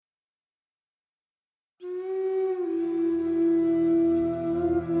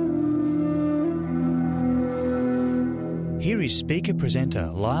Here is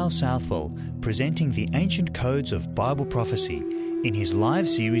speaker-presenter Lyle Southwell presenting the ancient codes of Bible prophecy in his live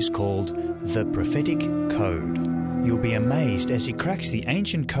series called The Prophetic Code. You'll be amazed as he cracks the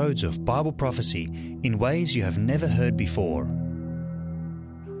ancient codes of Bible prophecy in ways you have never heard before.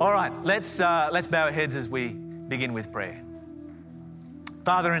 All right, let's bow our heads as we begin with prayer.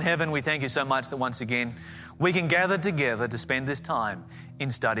 Father in heaven, we thank you so much that once again we can gather together to spend this time in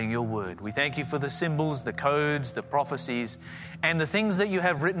studying your word. We thank you for the symbols, the codes, the prophecies, and the things that you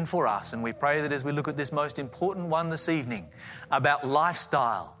have written for us. And we pray that as we look at this most important one this evening about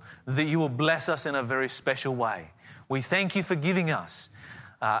lifestyle, that you will bless us in a very special way. We thank you for giving us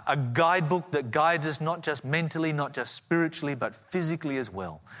a guidebook that guides us not just mentally, not just spiritually, but physically as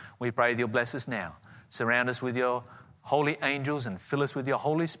well. We pray that you'll bless us now. Surround us with your holy angels and fill us with your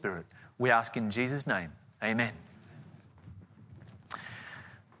Holy Spirit. We ask in Jesus' name. Amen.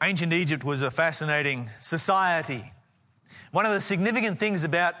 Ancient Egypt was a fascinating society. One of the significant things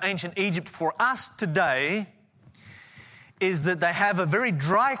about ancient Egypt for us today is that they have a very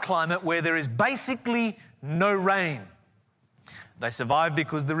dry climate where there is basically no rain. They survive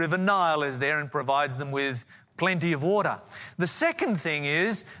because the river Nile is there and provides them with plenty of water. The second thing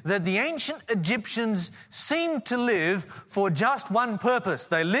is that the ancient Egyptians seemed to live for just one purpose.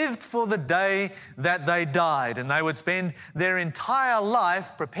 They lived for the day that they died, and they would spend their entire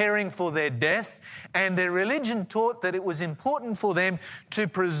life preparing for their death, and their religion taught that it was important for them to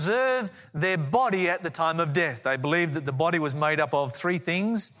preserve their body at the time of death. They believed that the body was made up of three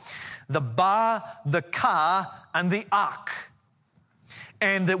things: the Ba, the Ka, and the Ak.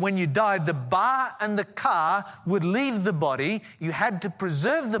 And that when you died, the Ba and the Ka would leave the body. You had to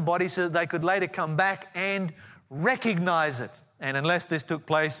preserve the body so that they could later come back and recognize it. And unless this took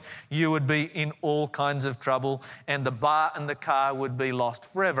place, you would be in all kinds of trouble, and the Ba and the Ka would be lost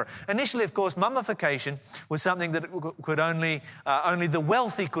forever. Initially, of course, mummification was something that could only the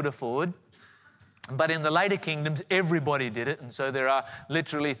wealthy could afford. But in the later kingdoms, everybody did it. And so there are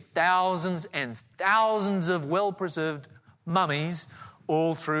literally thousands and thousands of well-preserved mummies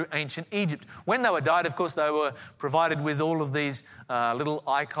all through ancient Egypt. When they were died, of course, they were provided with all of these little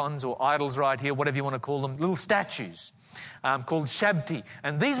icons or idols right here, whatever you want to call them, little statues called shabti.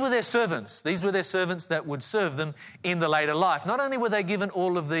 And these were their servants. These were their servants that would serve them in the later life. Not only were they given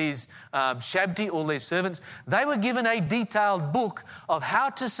all of these shabti, all these servants, they were given a detailed book of how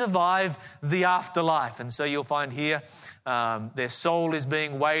to survive the afterlife. And so you'll find here their soul is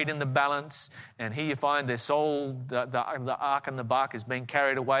being weighed in the balance, and here you find their soul, the ark and the bark, is being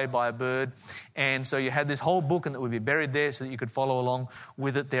carried away by a bird. And so you had this whole book, and it would be buried there so that you could follow along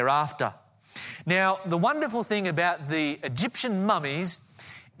with it thereafter. Now, the wonderful thing about the Egyptian mummies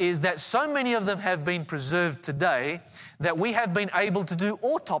is that so many of them have been preserved today that we have been able to do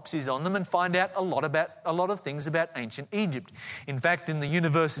autopsies on them and find out a lot of things about ancient Egypt. In fact, in the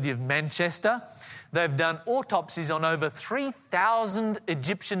University of Manchester, they've done autopsies on over 3,000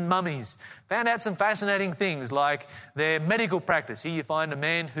 Egyptian mummies. Found out some fascinating things like their medical practice. Here you find a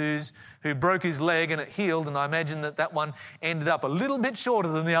man who broke his leg and it healed, and I imagine that one ended up a little bit shorter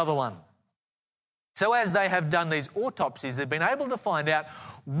than the other one. So as they have done these autopsies, they've been able to find out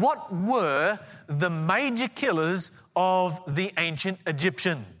what were the major killers of the ancient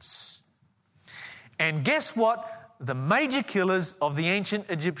Egyptians. And guess what the major killers of the ancient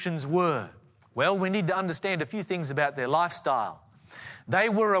Egyptians were? Well, we need to understand a few things about their lifestyle. They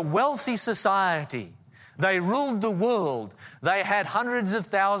were a wealthy society. They ruled the world. They had hundreds of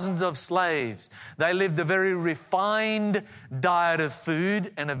thousands of slaves. They lived a very refined diet of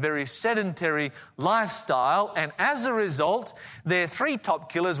food and a very sedentary lifestyle. And as a result, their three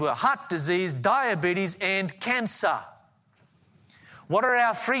top killers were heart disease, diabetes, and cancer. What are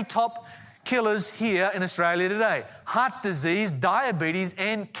our three top killers here in Australia today? Heart disease, diabetes,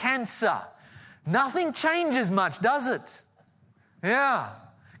 and cancer. Nothing changes much, does it? Yeah.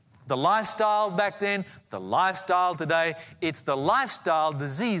 The lifestyle back then, the lifestyle today, it's the lifestyle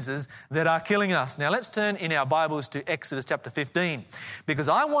diseases that are killing us. Now let's turn in our Bibles to Exodus chapter 15, because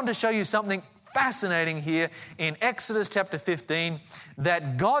I want to show you something fascinating here in Exodus chapter 15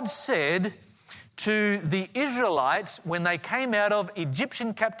 that God said to the Israelites when they came out of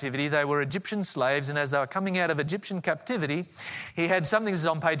Egyptian captivity. They were Egyptian slaves, and as they were coming out of Egyptian captivity, he had something, this is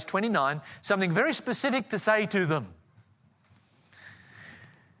on page 29, something very specific to say to them.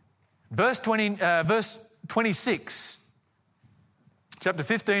 Verse 26, chapter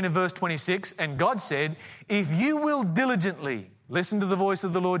 15 and verse 26, and God said, if you will diligently listen to the voice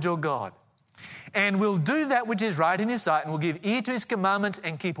of the Lord your God, and will do that which is right in his sight, and will give ear to his commandments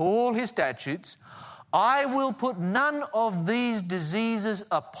and keep all his statutes, I will put none of these diseases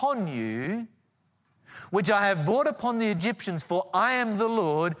upon you which I have brought upon the Egyptians, for I am the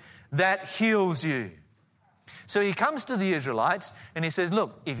Lord that heals you. So he comes to the Israelites and he says,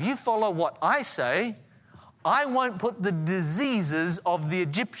 look, if you follow what I say, I won't put the diseases of the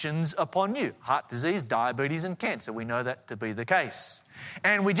Egyptians upon you. Heart disease, diabetes and cancer. We know that to be the case.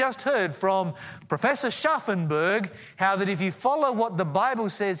 And we just heard from Professor Schaffenberg how that if you follow what the Bible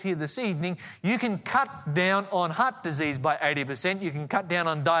says here this evening, you can cut down on heart disease by 80%, you can cut down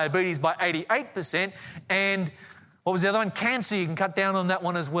on diabetes by 88%, and what was the other one? Cancer, you can cut down on that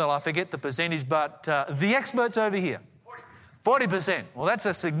one as well. I forget the percentage, but the experts over here, 40%. Well, that's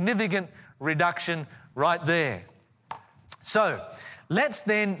a significant reduction right there. So let's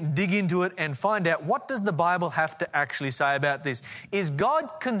then dig into it and find out, what does the Bible have to actually say about this? Is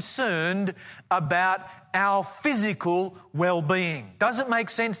God concerned about our physical well-being? Does it make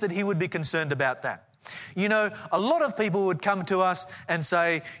sense that he would be concerned about that? You know, a lot of people would come to us and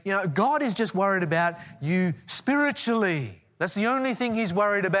say, you know, God is just worried about you spiritually. That's the only thing he's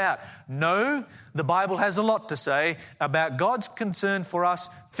worried about. No, the Bible has a lot to say about God's concern for us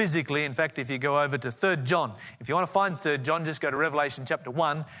physically. In fact, if you go over to 3 John, if you want to find 3 John, just go to Revelation chapter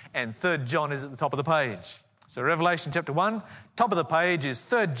 1, and 3 John is at the top of the page. So Revelation chapter 1, top of the page is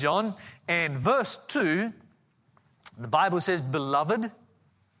 3 John, and verse 2, the Bible says, Beloved,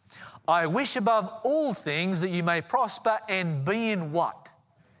 I wish above all things that you may prosper and be in what?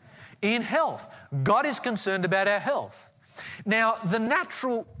 In health. God is concerned about our health. Now, the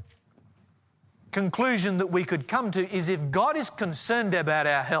natural conclusion that we could come to is, if God is concerned about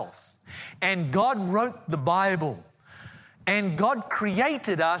our health and God wrote the Bible and God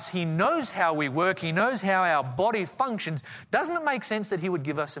created us, he knows how we work, he knows how our body functions, doesn't it make sense that he would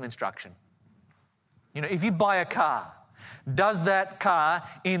give us some instruction? You know, if you buy a car, does that car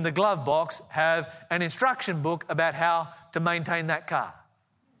in the glove box have an instruction book about how to maintain that car?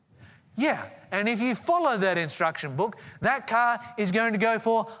 Yeah, and if you follow that instruction book, that car is going to go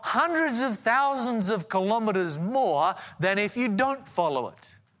for hundreds of thousands of kilometres more than if you don't follow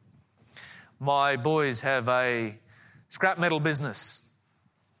it. My boys have a scrap metal business.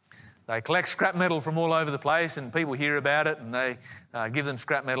 They collect scrap metal from all over the place, and people hear about it, and they give them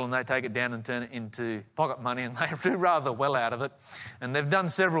scrap metal and they take it down and turn it into pocket money, and they do rather well out of it. And they've done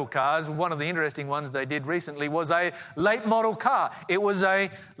several cars. One of the interesting ones they did recently was a late model car. It was a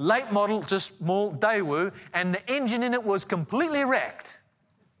late model, just small Daewoo, and the engine in it was completely wrecked.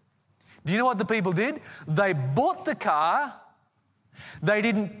 Do you know what the people did? They bought the car. They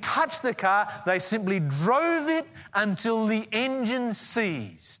didn't touch the car. They simply drove it until the engine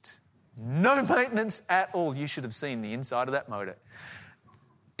seized. No maintenance at all. You should have seen the inside of that motor.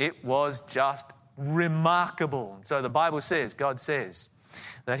 It was just remarkable. So the Bible says, God says,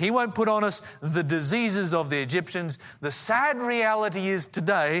 that he won't put on us the diseases of the Egyptians. The sad reality is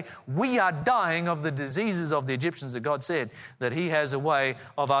today we are dying of the diseases of the Egyptians that God said that he has a way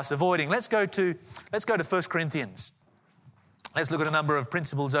of us avoiding. Let's go to 1 Corinthians. Let's look at a number of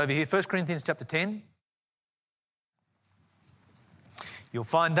principles over here. 1 Corinthians chapter 10. You'll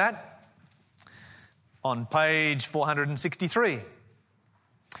find that on page 463.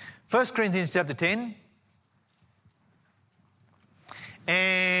 1 Corinthians chapter 10.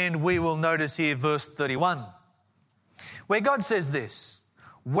 And we will notice here verse 31, where God says this,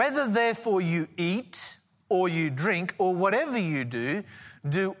 Whether therefore you eat or you drink or whatever you do,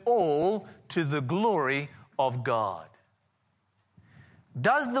 do all to the glory of God.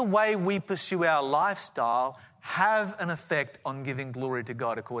 Does the way we pursue our lifestyle have an effect on giving glory to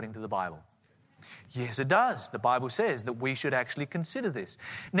God according to the Bible? Yes, it does. The Bible says that we should actually consider this.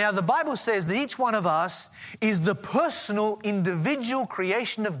 Now, the Bible says that each one of us is the personal, individual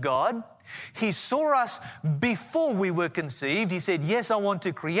creation of God. He saw us before we were conceived. He said, yes, I want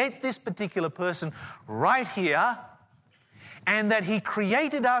to create this particular person right here, and that he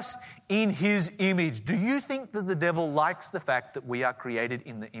created us in his image. Do you think that the devil likes the fact that we are created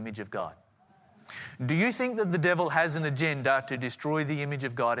in the image of God? Do you think that the devil has an agenda to destroy the image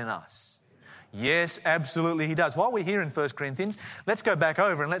of God in us? Yes, absolutely he does. While we're here in 1 Corinthians, let's go back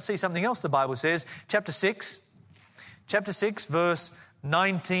over and let's see something else the Bible says. Chapter 6, verse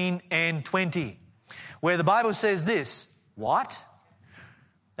 19 and 20, where the Bible says this. What?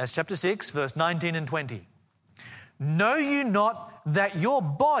 That's chapter 6, verse 19 and 20. Know you not that your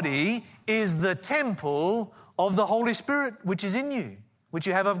body is the temple of the Holy Spirit which is in you, which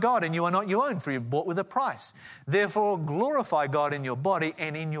you have of God, and you are not your own, for you bought with a price. Therefore glorify God in your body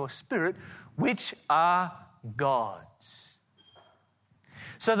and in your spirit, which are God's.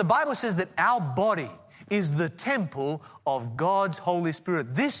 So the Bible says that our body is the temple of God's Holy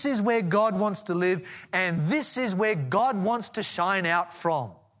Spirit. This is where God wants to live, and this is where God wants to shine out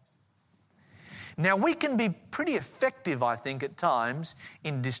from. Now, we can be pretty effective, I think, at times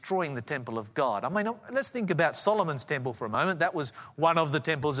in destroying the temple of God. I mean, let's think about Solomon's temple for a moment. That was one of the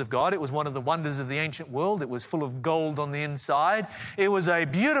temples of God. It was one of the wonders of the ancient world. It was full of gold on the inside. It was a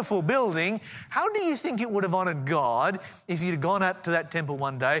beautiful building. How do you think it would have honored God if you'd gone up to that temple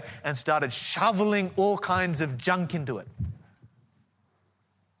one day and started shoveling all kinds of junk into it?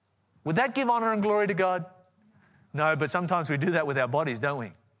 Would that give honor and glory to God? No, but sometimes we do that with our bodies, don't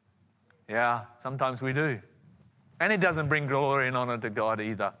we? Yeah, sometimes we do. And it doesn't bring glory and honor to God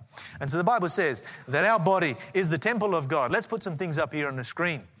either. And so the Bible says that our body is the temple of God. Let's put some things up here on the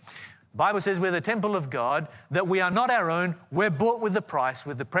screen. The Bible says we're the temple of God, that we are not our own. We're bought with the price,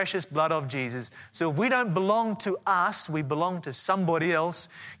 with the precious blood of Jesus. So if we don't belong to us, we belong to somebody else.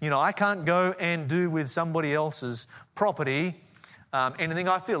 You know, I can't go and do with somebody else's property anything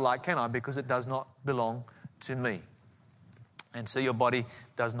I feel like, can I? Because it does not belong to me. And so your body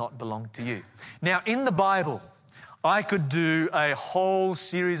does not belong to you. Now, in the Bible, I could do a whole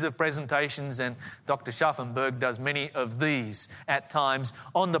series of presentations, and Dr. Schaffenberg does many of these at times,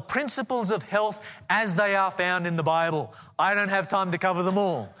 on the principles of health as they are found in the Bible. I don't have time to cover them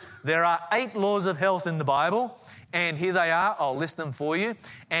all. There are 8 laws of health in the Bible, and here they are. I'll list them for you.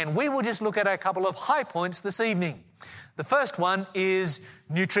 And we will just look at a couple of high points this evening. The first one is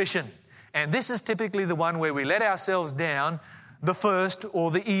nutrition. And this is typically the one where we let ourselves down the first or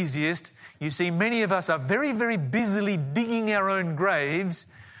the easiest. You see, many of us are very, very busily digging our own graves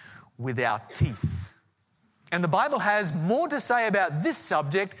with our teeth. And the Bible has more to say about this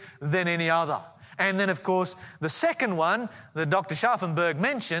subject than any other. And then, of course, the second one that Dr. Schaffenberg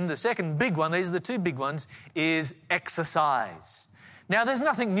mentioned, the second big one, these are the 2 big ones, is exercise. Now, there's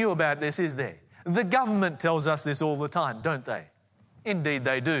nothing new about this, is there? The government tells us this all the time, don't they? Indeed,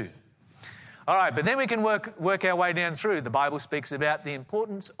 they do. All right, but then we can work our way down through. The Bible speaks about the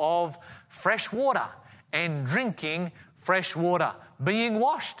importance of fresh water and drinking fresh water, being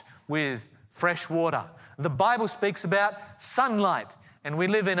washed with fresh water. The Bible speaks about sunlight, and we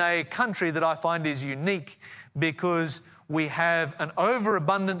live in a country that I find is unique because we have an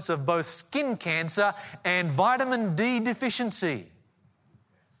overabundance of both skin cancer and vitamin D deficiency.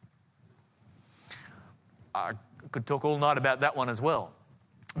 I could talk all night about that one as well.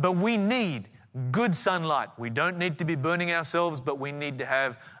 But we need good sunlight. We don't need to be burning ourselves, but we need to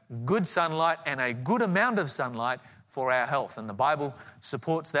have good sunlight and a good amount of sunlight for our health. And the Bible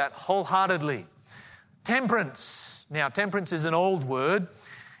supports that wholeheartedly. Temperance. Now, temperance is an old word.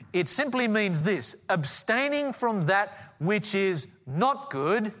 It simply means this: abstaining from that which is not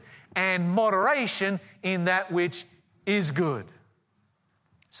good and moderation in that which is good.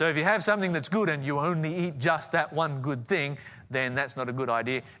 So if you have something that's good and you only eat just that one good thing, then that's not a good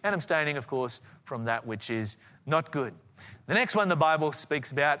idea. And abstaining, of course, from that which is not good. The next one the Bible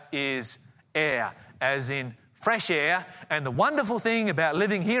speaks about is air, as in fresh air. And the wonderful thing about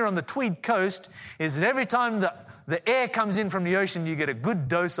living here on the Tweed Coast is that every time the air comes in from the ocean, you get a good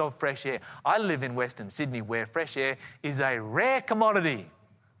dose of fresh air. I live in Western Sydney, where fresh air is a rare commodity.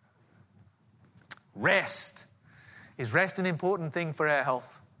 Rest. Is rest an important thing for our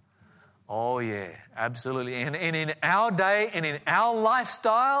health? Oh, yeah, absolutely. And in our day and in our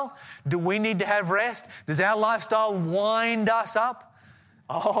lifestyle, do we need to have rest? Does our lifestyle wind us up?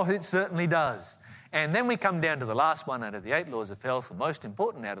 Oh, it certainly does. And then we come down to the last one out of the 8 laws of health. The most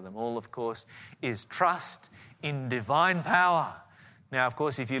important out of them all, of course, is trust in divine power. Now, of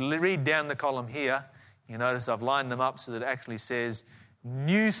course, if you read down the column here, you notice I've lined them up so that it actually says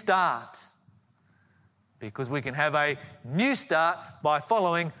new start. Because we can have a new start by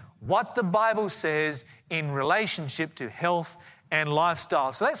following what the Bible says in relationship to health and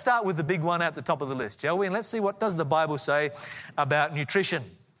lifestyle. So let's start with the big one at the top of the list, shall we? And let's see, what does the Bible say about nutrition?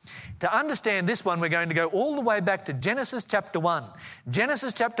 To understand this one, we're going to go all the way back to Genesis chapter 1.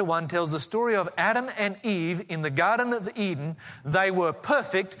 Genesis chapter 1 tells the story of Adam and Eve in the Garden of Eden. They were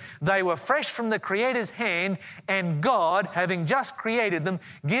perfect, they were fresh from the Creator's hand, and God, having just created them,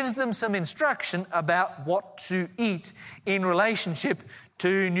 gives them some instruction about what to eat in relationship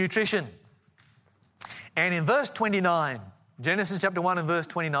to nutrition. And in verse 29, Genesis chapter 1 and verse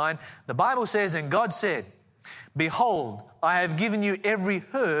 29, the Bible says, "And God said, Behold, I have given you every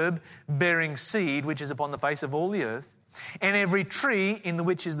herb bearing seed, which is upon the face of all the earth, and every tree in the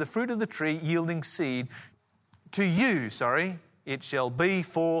which is the fruit of the tree yielding seed. To you, it shall be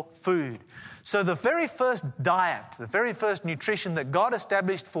for food." So the very first diet, the very first nutrition that God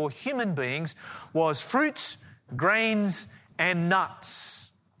established for human beings was fruits, grains, and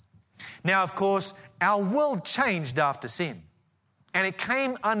nuts. Now, of course, our world changed after sin. And it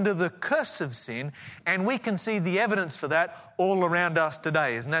came under the curse of sin, and we can see the evidence for that all around us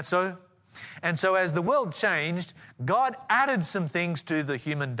today. Isn't that so? And so as the world changed, God added some things to the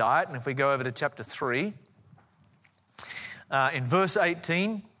human diet. And if we go over to chapter 3, in verse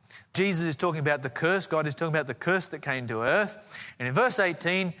 18, Jesus is talking about the curse. God is talking about the curse that came to earth. And in verse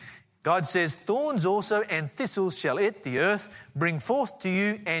 18, God says, "Thorns also and thistles shall the earth bring forth to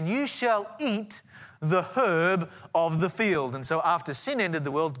you, and you shall eat the herb of the field." And so after sin entered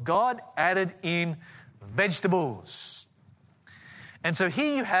the world, God added in vegetables. And so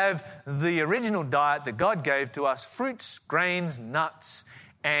here you have the original diet that God gave to us: fruits, grains, nuts,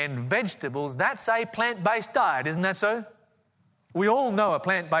 and vegetables. That's a plant-based diet, isn't that so? We all know a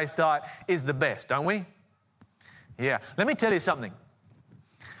plant-based diet is the best, don't we? Yeah. Let me tell you something.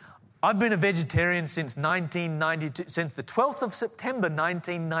 I've been a vegetarian since 1992, since the 12th of September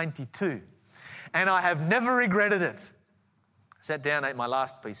 1992, and I have never regretted it. I sat down, ate my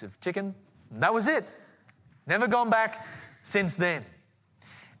last piece of chicken, and that was it. Never gone back since then.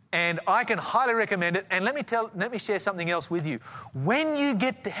 And I can highly recommend it. And let me share something else with you. When you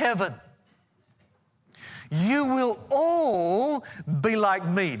get to heaven, you will all be like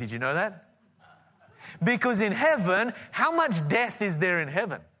me. Did you know that? Because in heaven, how much death is there in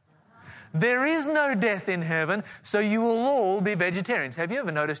heaven? There is no death in heaven, so you will all be vegetarians. Have you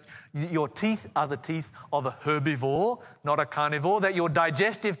ever noticed your teeth are the teeth of a herbivore, not a carnivore? That your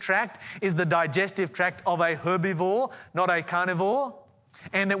digestive tract is the digestive tract of a herbivore, not a carnivore?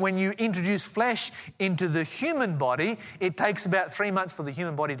 And that when you introduce flesh into the human body, it takes about 3 months for the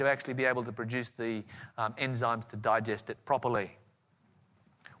human body to actually be able to produce the enzymes to digest it properly.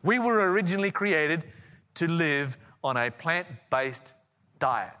 We were originally created to live on a plant-based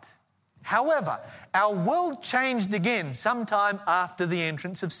diet. However, our world changed again sometime after the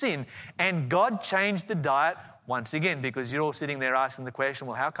entrance of sin, and God changed the diet once again, because you're all sitting there asking the question,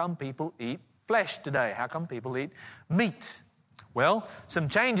 well, how come people eat flesh today? How come people eat meat? Well, some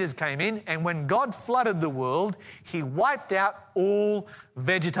changes came in, and when God flooded the world, He wiped out all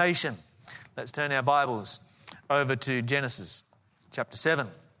vegetation. Let's turn our Bibles over to Genesis chapter 7,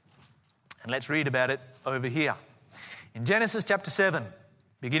 and let's read about it over here. In Genesis chapter 7,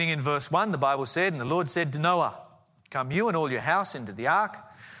 beginning in verse 1, the Bible said, "And the Lord said to Noah, Come you and all your house into the ark."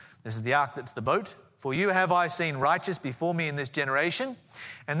 This is the ark, that's the boat. "For you have I seen righteous before me in this generation."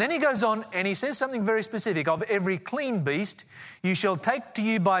 And then he goes on and he says something very specific. "Of every clean beast you shall take to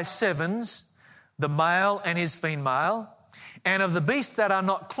you by sevens, the male and his female, and of the beasts that are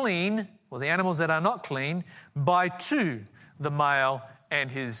not clean," or the animals that are not clean, "by two, the male and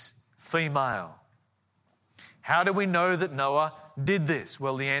his female." How do we know that Noah did this?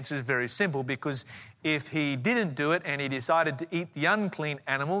 Well, the answer is very simple, because if he didn't do it and he decided to eat the unclean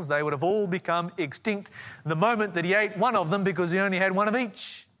animals, they would have all become extinct the moment that he ate one of them, because he only had one of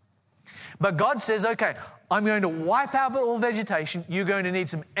each. But God says, okay, I'm going to wipe out all vegetation. You're going to need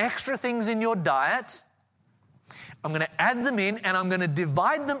some extra things in your diet. I'm going to add them in, and I'm going to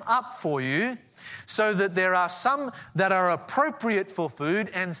divide them up for you so that there are some that are appropriate for food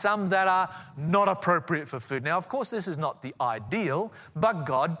and some that are not appropriate for food. Now, of course, this is not the ideal, but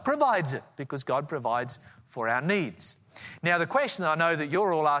God provides it, because God provides for our needs. Now, the question I know that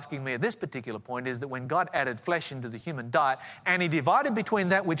you're all asking me at this particular point is that when God added flesh into the human diet and He divided between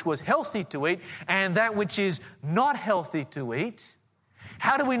that which was healthy to eat and that which is not healthy to eat,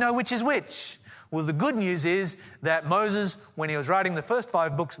 how do we know which is which? Well, the good news is that Moses, when he was writing the first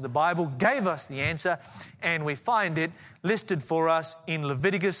 5 books of the Bible, gave us the answer, and we find it listed for us in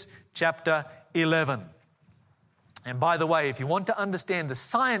Leviticus chapter 11. And by the way, if you want to understand the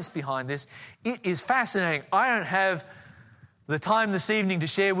science behind this, it is fascinating. I don't have the time this evening to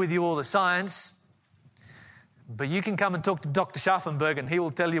share with you all the science, but you can come and talk to Dr. Schaffenberg and he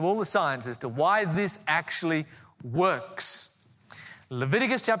will tell you all the science as to why this actually works.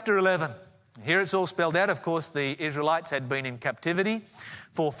 Leviticus chapter 11. Here it's all spelled out. Of course, the Israelites had been in captivity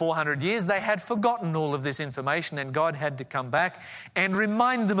for 400 years. They had forgotten all of this information, and God had to come back and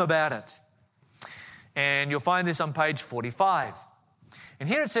remind them about it. And you'll find this on page 45. And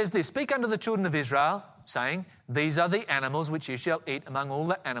here it says this: "Speak unto the children of Israel, saying, These are the animals which you shall eat among all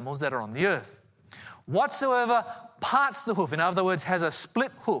the animals that are on the earth. Whatsoever parts the hoof," in other words, has a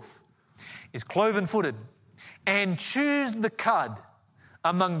split hoof, "is cloven-footed, and chews the cud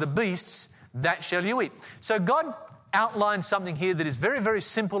among the beasts, that shall you eat." So God outlines something here that is very, very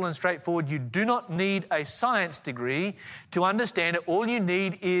simple and straightforward. You do not need a science degree to understand it. All you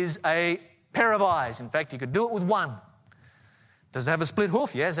need is a pair of eyes. In fact, you could do it with one. Does it have a split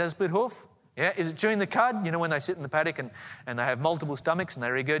hoof? Yes, it has a split hoof. Yeah. Is it chewing the cud? You know, when they sit in the paddock and they have multiple stomachs and they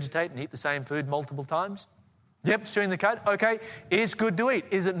regurgitate and eat the same food multiple times? Yep, it's chewing the cud. Okay, it's good to eat.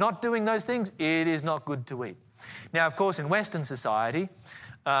 Is it not doing those things? It is not good to eat. Now, of course, in Western society,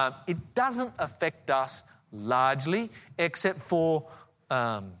 It doesn't affect us largely, except for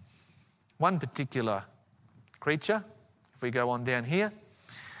one particular creature. If we go on down here,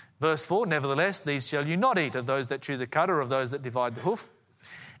 verse 4, nevertheless, these shall you not eat, of those that chew the cud or of those that divide the hoof,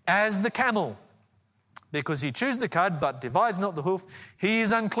 as the camel, because he chews the cud but divides not the hoof, he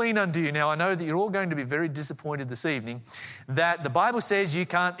is unclean unto you. Now, I know that you're all going to be very disappointed this evening that the Bible says you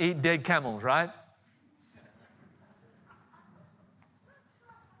can't eat dead camels, right?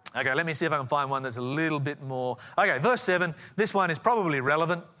 Okay, let me see if I can find one that's a little bit more. Okay, verse 7, this one is probably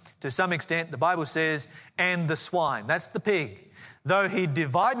relevant to some extent. The Bible says, and the swine, that's the pig. Though he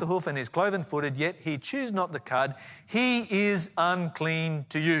divide the hoof and is cloven footed, yet he chews not the cud, he is unclean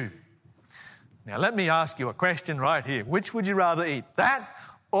to you. Now let me ask you a question right here. Which would you rather eat, that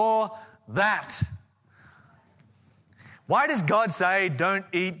or that? Why does God say don't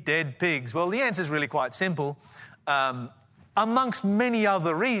eat dead pigs? Well, the answer is really quite simple. Amongst many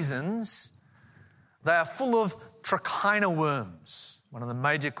other reasons, they are full of trichina worms, one of the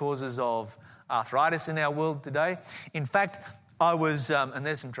major causes of arthritis in our world today. In fact, I was, and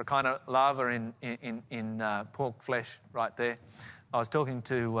there's some trichina larvae in pork flesh right there. I was doing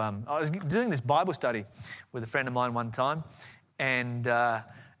this Bible study with a friend of mine one time, and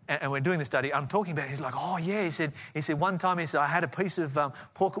we're doing the study. I'm talking about it. He's like, oh yeah, he said one time I had a piece of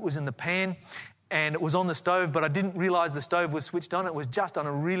pork that was in the pan, and it was on the stove, but I didn't realise the stove was switched on. It was just on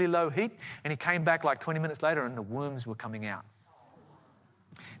a really low heat, and he came back like 20 minutes later, and the worms were coming out.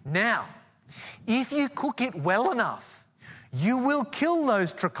 Now, if you cook it well enough, you will kill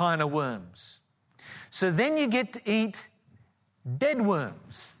those trichina worms. So then you get to eat dead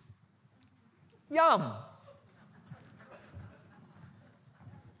worms. Yum.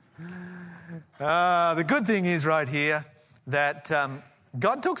 The good thing is right here that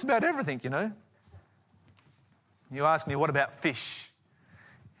God talks about everything, you know. You ask me, what about fish?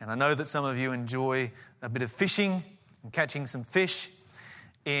 And I know that some of you enjoy a bit of fishing and catching some fish.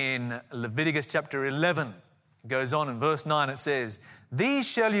 In Leviticus chapter 11, it goes on in verse 9, it says, these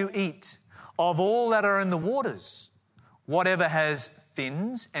shall you eat of all that are in the waters. Whatever has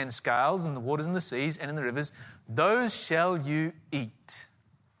fins and scales in the waters and the seas and in the rivers, those shall you eat.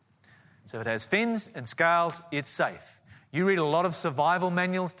 So if it has fins and scales, it's safe. You read a lot of survival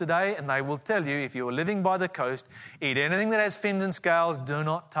manuals today, and they will tell you if you're living by the coast, eat anything that has fins and scales, do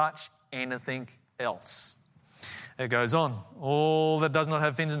not touch anything else. It goes on. All that does not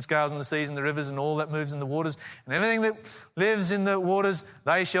have fins and scales in the seas and the rivers and all that moves in the waters and everything that lives in the waters,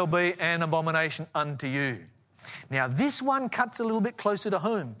 they shall be an abomination unto you. Now, this one cuts a little bit closer to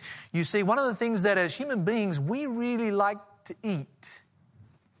home. You see, one of the things that as human beings we really like to eat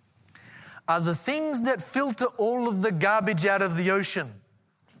are the things that filter all of the garbage out of the ocean.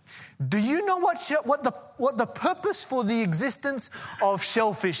 Do you know what the purpose for the existence of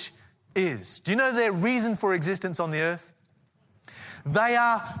shellfish is? Do you know their reason for existence on the earth? They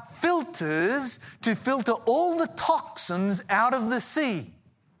are filters to filter all the toxins out of the sea.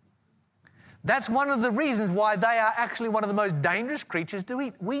 That's one of the reasons why they are actually one of the most dangerous creatures to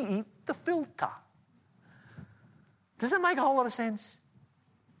eat. We eat the filter. Does that make a whole lot of sense?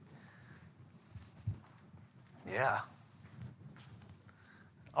 Yeah.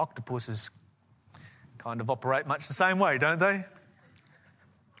 Octopuses kind of operate much the same way, don't they?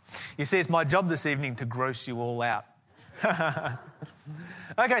 You see, it's my job this evening to gross you all out.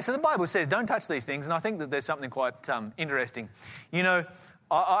 Okay, so the Bible says don't touch these things, and I think that there's something quite interesting. You know,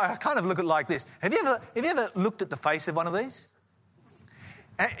 I kind of look at it like this. Have you ever looked at the face of one of these?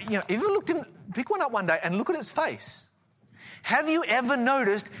 You know, if you pick one up one day and look at its face, have you ever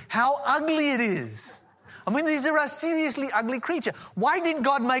noticed how ugly it is? I mean, these are a seriously ugly creature. Why did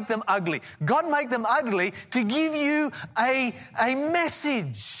God make them ugly? God made them ugly to give you a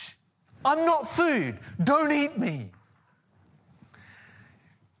message. I'm not food. Don't eat me.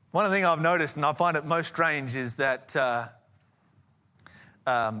 One of the things I've noticed, and I find it most strange, is that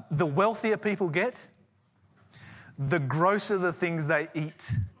the wealthier people get, the grosser the things they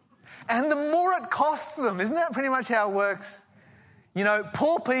eat. And the more it costs them. Isn't that pretty much how it works? You know,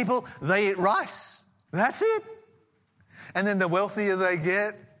 poor people, they eat rice. That's it. And then the wealthier they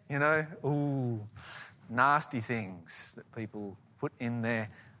get, you know, nasty things that people put in their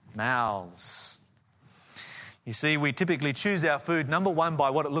mouths. You see, we typically choose our food, number one, by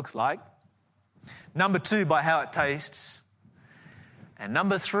what it looks like. Number two, by how it tastes. And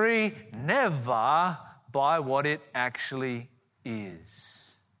number three, never by what it actually is.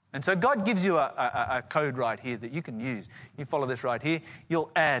 And so God gives you a code right here that you can use. You follow this right here, you'll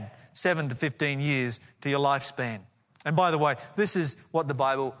add 7 to 15 years to your lifespan. And by the way, this is what the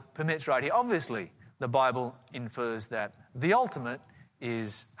Bible permits right here. Obviously, the Bible infers that the ultimate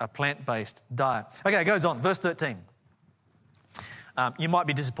is a plant-based diet. Okay, it goes on. Verse 13. You might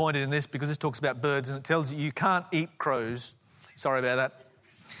be disappointed in this because this talks about birds and it tells you can't eat crows. Sorry about that.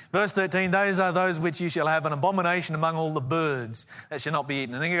 Verse 13, those are those which you shall have an abomination among all the birds that shall not be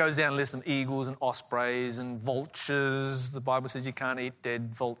eaten. And then it goes down and lists some eagles and ospreys and vultures. The Bible says you can't eat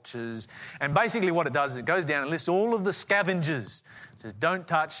dead vultures. And basically what it does is it goes down and lists all of the scavengers. It says don't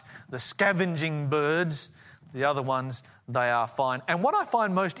touch the scavenging birds. The other ones, they are fine. And what I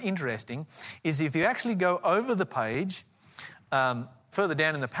find most interesting is if you actually go over the page, further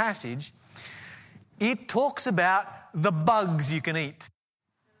down in the passage, it talks about the bugs you can eat.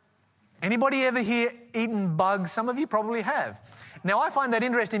 Anybody ever here eaten bugs? Some of you probably have. Now, I find that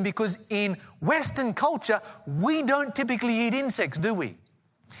interesting because in Western culture, we don't typically eat insects, do we?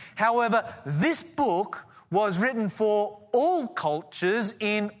 However, this book was written for all cultures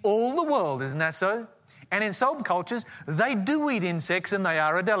in all the world, isn't that so? And in some cultures, they do eat insects and they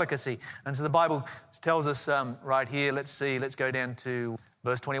are a delicacy. And so the Bible tells us right here, let's go down to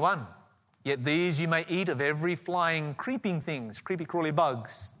verse 21. Yet these you may eat of every flying, creeping things, creepy crawly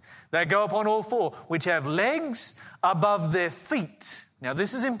bugs, that go upon all four, which have legs above their feet. Now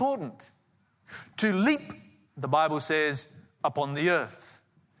this is important. To leap, the Bible says, upon the earth.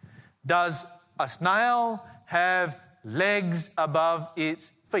 Does a snail have legs above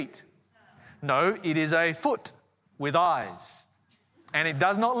its feet? No, it is a foot with eyes. And it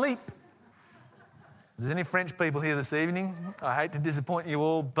does not leap. There's any French people here this evening? I hate to disappoint you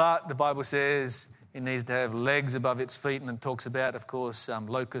all, but the Bible says it needs to have legs above its feet, and it talks about, of course,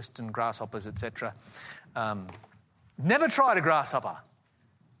 locusts and grasshoppers, etc. Never tried a grasshopper.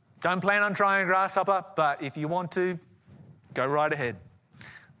 Don't plan on trying a grasshopper, but if you want to, go right ahead.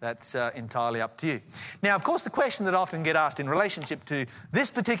 That's entirely up to you. Now, of course, the question that I often get asked in relationship to this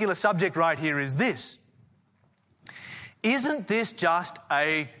particular subject right here is this. Isn't this just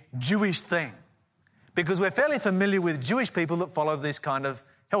a Jewish thing? Because we're fairly familiar with Jewish people that follow this kind of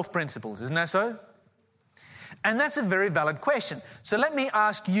health principles, isn't that so? And that's a very valid question. So let me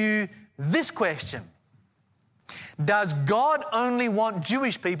ask you this question. Does God only want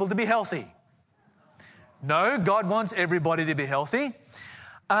Jewish people to be healthy? No, God wants everybody to be healthy.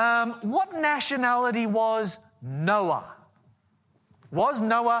 What nationality was Noah? Was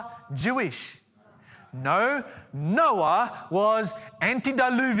Noah Jewish? No, Noah was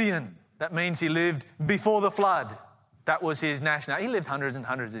antediluvian. That means he lived before the flood. That was his nationality. He lived hundreds and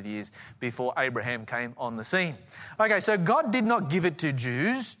hundreds of years before Abraham came on the scene. Okay, so God did not give it to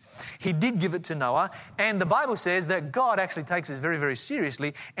Jews. He did give it to Noah. And the Bible says that God actually takes this very, very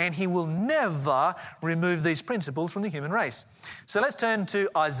seriously, and he will never remove these principles from the human race. So let's turn to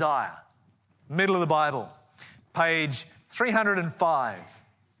Isaiah, middle of the Bible, page 305.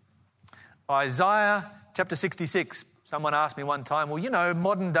 Isaiah chapter 66. Someone asked me one time, well, you know,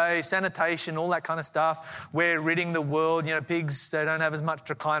 modern day sanitation, all that kind of stuff, we're ridding the world, you know, pigs, they don't have as much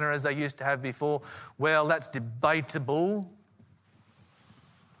trichina as they used to have before. Well, that's debatable.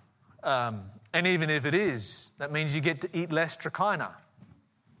 And even if it is, that means you get to eat less trichina.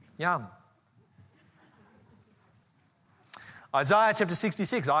 Yum. Isaiah chapter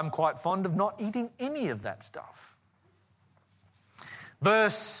 66, I'm quite fond of not eating any of that stuff.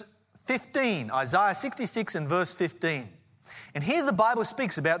 Verse 15, Isaiah 66 and verse 15. And here the Bible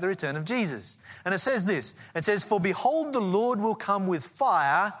speaks about the return of Jesus. And it says this, it says, for behold, the Lord will come with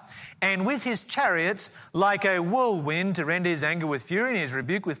fire, and with his chariots like a whirlwind to render his anger with fury and his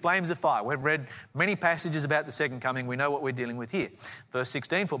rebuke with flames of fire. We've read many passages about the second coming. We know what we're dealing with here. Verse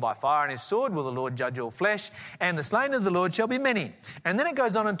 16, for by fire and his sword will the Lord judge all flesh, and the slain of the Lord shall be many. And then it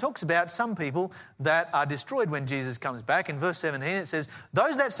goes on and talks about some people that are destroyed when Jesus comes back. In verse 17 it says,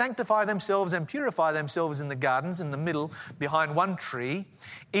 those that sanctify themselves and purify themselves in the gardens in the middle behind one tree,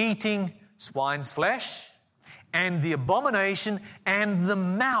 eating swine's flesh, and the abomination and the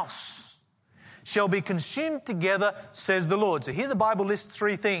mouse shall be consumed together, says the Lord. So here the Bible lists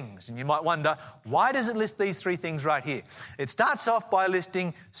three things, and you might wonder, why does it list these three things right here? It starts off by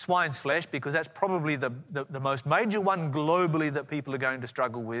listing swine's flesh, because that's probably the most major one globally that people are going to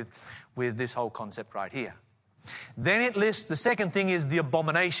struggle with this whole concept right here. Then it lists, the second thing is the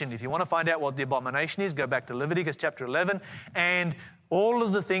abomination. If you want to find out what the abomination is, go back to Leviticus chapter 11, and all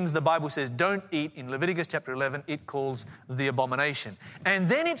of the things the Bible says don't eat in Leviticus chapter 11, it calls the abomination. And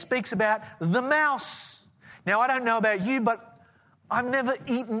then it speaks about the mouse. Now, I don't know about you, but I've never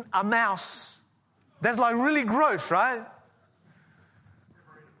eaten a mouse. That's like really gross, right?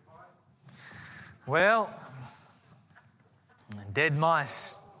 Well, dead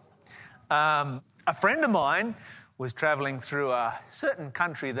mice. A friend of mine was travelling through a certain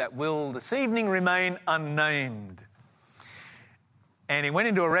country that will this evening remain unnamed. And he went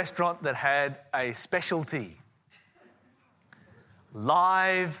into a restaurant that had a specialty: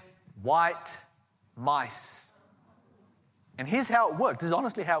 live white mice. And here's how it worked. This is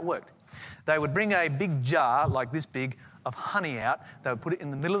honestly how it worked. They would bring a big jar, like this big, of honey out. They would put it in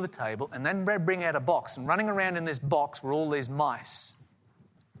the middle of the table, and then they'd bring out a box. And running around in this box were all these mice.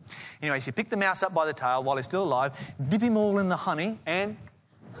 Anyway, so you pick the mouse up by the tail while he's still alive, dip him all in the honey, and...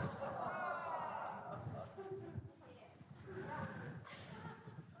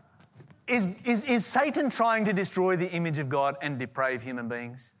 Is Satan trying to destroy the image of God and deprave human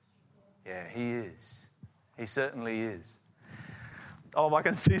beings? Yeah, he is. He certainly is. Oh, I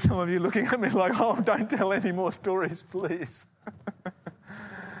can see some of you looking at me like, oh, don't tell any more stories, please. You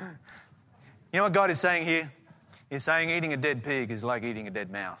know what God is saying here? He's saying eating a dead pig is like eating a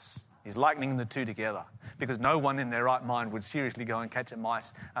dead mouse. He's likening the two together because no one in their right mind would seriously go and catch a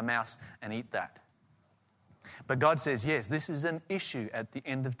mouse and eat that. But God says, yes, this is an issue at the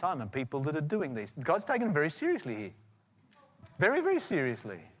end of time, and people that are doing these. God's taken it very seriously here. Very, very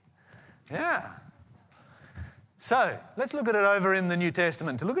seriously. Yeah. So, let's look at it over in the New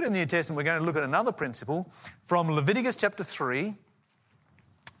Testament. To look at it in the New Testament, we're going to look at another principle from Leviticus chapter 3.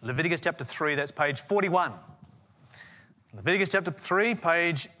 Leviticus chapter 3, that's page 41. Leviticus chapter 3,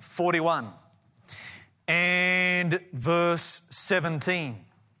 page 41. And verse 17.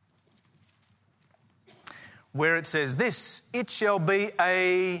 Where it says this: it shall be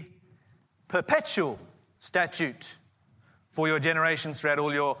a perpetual statute for your generations throughout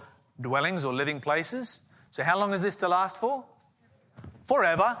all your dwellings or living places. So how long is this to last for?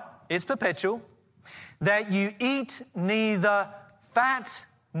 Forever. It's perpetual. That you eat neither fat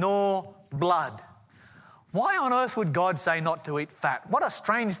nor blood. Why on earth would God say not to eat fat? What a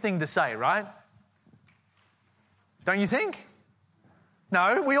strange thing to say, right? Don't you think?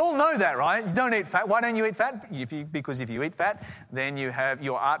 No, we all know that, right? You don't eat fat. Why don't you eat fat? Because if you eat fat, then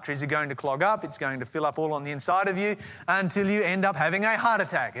your arteries are going to clog up. It's going to fill up all on the inside of you until you end up having a heart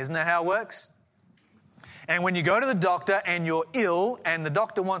attack. Isn't that how it works? And when you go to the doctor and you're ill and the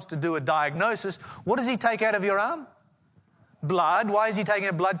doctor wants to do a diagnosis, what does he take out of your arm? Blood. Why is he taking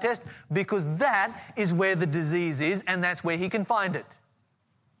a blood test? Because that is where the disease is, and that's where he can find it.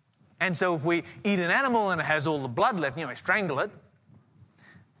 And so if we eat an animal and it has all the blood left, strangle it,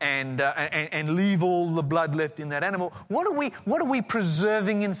 and leave all the blood left in that animal, what are we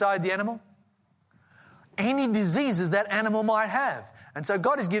preserving inside the animal? Any diseases that animal might have. And so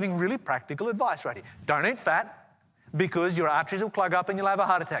God is giving really practical advice right here. Don't eat fat because your arteries will clog up and you'll have a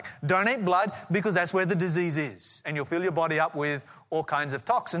heart attack. Don't eat blood because that's where the disease is, and you'll fill your body up with all kinds of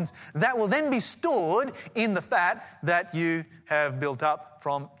toxins that will then be stored in the fat that you have built up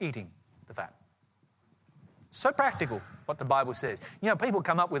from eating the fat. So practical, what the Bible says. People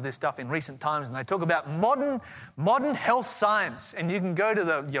come up with this stuff in recent times and they talk about modern health science. And you can go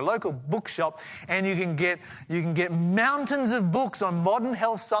to your local bookshop and you can get mountains of books on modern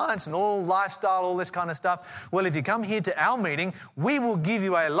health science and all lifestyle, all this kind of stuff. Well, if you come here to our meeting, we will give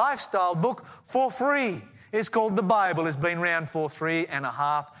you a lifestyle book for free. It's called the Bible. It's been around for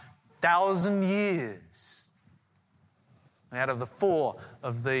 3,500 years. And out of the four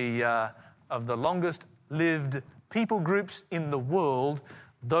of the longest lived people groups in the world,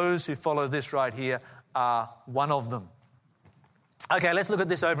 those who follow this right here are one of them. Okay, let's look at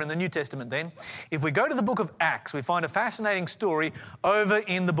this over in the New Testament then. If we go to the book of Acts, we find a fascinating story over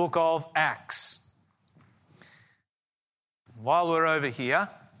in the book of Acts. While we're over here,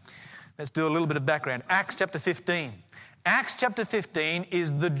 let's do a little bit of background. Acts chapter 15. Acts chapter 15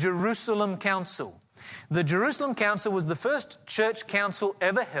 is the Jerusalem Council. The Jerusalem Council was the first church council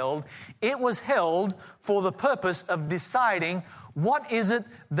ever held. It was held for the purpose of deciding what is it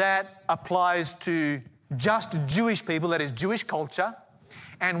that applies to just Jewish people, that is Jewish culture,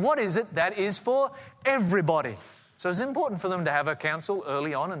 and what is it that is for everybody. So it's important for them to have a council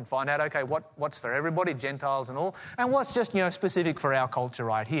early on and find out, okay, what's for everybody, Gentiles and all, and what's just, specific for our culture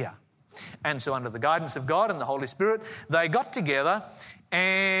right here. And so under the guidance of God and the Holy Spirit, they got together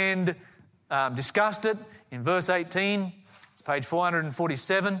and discussed it. In verse 18, it's page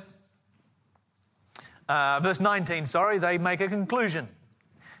 447. Verse 19, they make a conclusion.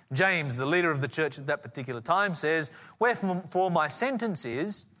 James, the leader of the church at that particular time, says, "Wherefore my sentence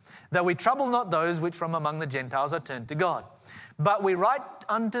is that we trouble not those which from among the Gentiles are turned to God. But we write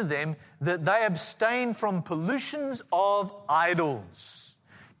unto them that they abstain from pollutions of idols."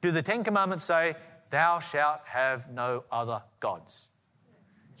 Do the Ten Commandments say, "Thou shalt have no other gods"?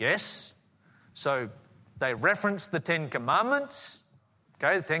 Yes. So they reference the Ten Commandments.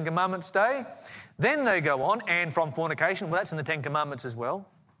 Okay, the Ten Commandments stay. Then they go on, and from fornication, well, that's in the Ten Commandments as well.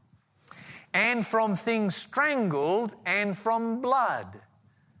 and from things strangled, and from blood.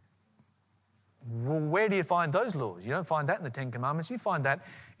 Well, where do you find those laws? You don't find that in the Ten Commandments. You find that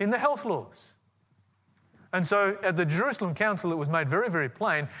in the health laws. And so at the Jerusalem Council, it was made very, very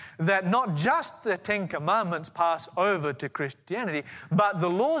plain that not just the Ten Commandments pass over to Christianity, but the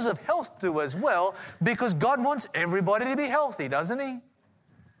laws of health do as well, because God wants everybody to be healthy, doesn't He?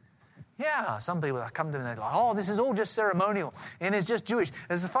 Yeah, some people come to me and they're like, oh, this is all just ceremonial and it's just Jewish.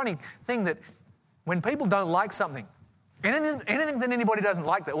 There's a funny thing that when people don't like something, anything that anybody doesn't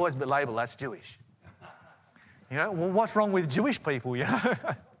like, they always be labelled, that's Jewish. You know, well, what's wrong with Jewish people, you know?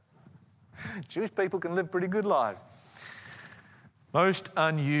 Jewish people can live pretty good lives. Most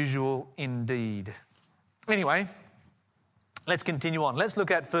unusual indeed. Anyway, let's continue on. Let's look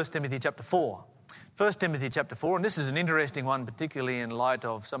at 1 Timothy chapter 4. 1 Timothy chapter 4, and this is an interesting one, particularly in light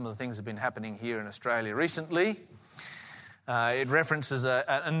of some of the things that have been happening here in Australia recently. It references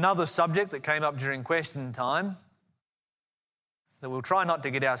another subject that came up during question time that we'll try not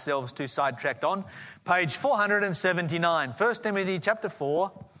to get ourselves too sidetracked on. Page 479, 1 Timothy chapter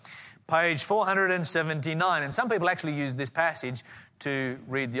 4, page 479. And some people actually use this passage to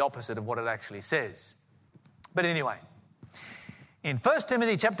read the opposite of what it actually says. But anyway, in 1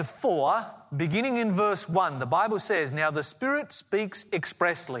 Timothy chapter 4, beginning in verse 1, the Bible says, "Now the Spirit speaks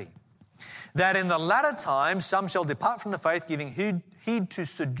expressly, that in the latter times some shall depart from the faith, giving heed to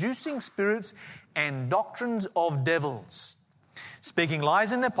seducing spirits and doctrines of devils, speaking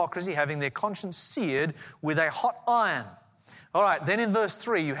lies and hypocrisy, having their conscience seared with a hot iron." All right, then in verse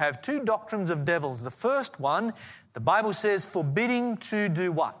 3, you have two doctrines of devils. The first one, the Bible says, forbidding to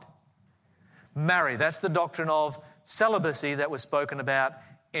do what? Marry. That's the doctrine of celibacy that was spoken about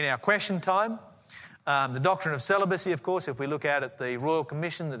in our question time. The doctrine of celibacy, of course, if we look out at the Royal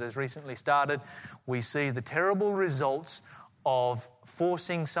Commission that has recently started, we see the terrible results of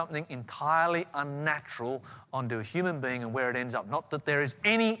forcing something entirely unnatural onto a human being and where it ends up. Not that there is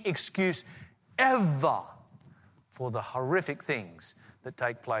any excuse ever for the horrific things that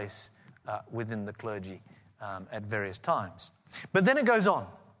take place within the clergy at various times. But then it goes on,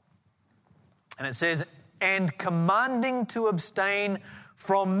 and it says, "And commanding to abstain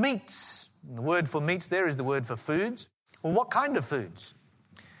from meats." And the word for meats there is the word for foods. Well, what kind of foods?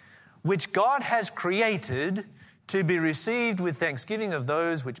 "Which God has created to be received with thanksgiving of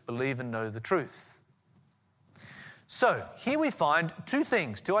those which believe and know the truth." So, here we find two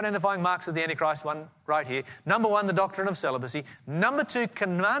things, two identifying marks of the Antichrist, one right here. Number one, the doctrine of celibacy. Number two,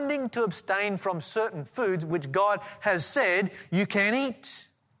 commanding to abstain from certain foods which God has said you can eat.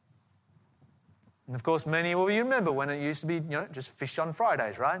 And of course, many of you remember when it used to be, just fish on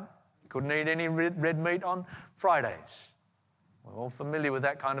Fridays, right? Couldn't eat any red meat on Fridays. We're all familiar with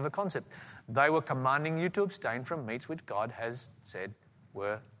that kind of a concept. They were commanding you to abstain from meats which God has said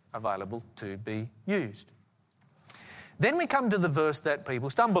were available to be used. Then we come to the verse that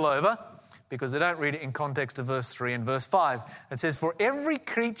people stumble over because they don't read it in context of verse 3 and verse 5. It says, "For every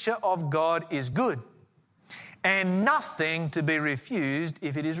creature of God is good, and nothing to be refused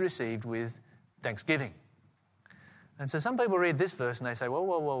if it is received with thanksgiving." And so some people read this verse and they say,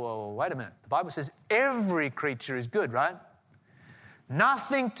 whoa, wait a minute. The Bible says every creature is good, right?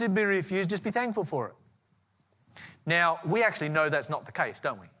 Nothing to be refused, just be thankful for it. Now, we actually know that's not the case,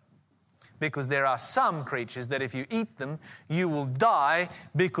 don't we? Because there are some creatures that if you eat them, you will die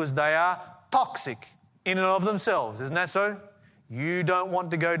because they are toxic in and of themselves. Isn't that so? You don't want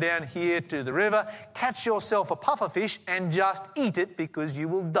to go down here to the river, catch yourself a pufferfish and just eat it because you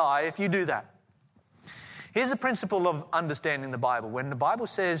will die if you do that. Here's the principle of understanding the Bible. When the Bible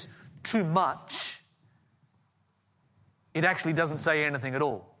says too much, it actually doesn't say anything at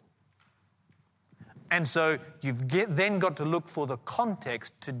all. And so you've then got to look for the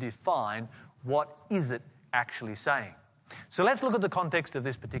context to define what is it actually saying. So let's look at the context of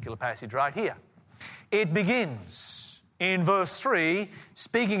this particular passage right here. It begins in verse 3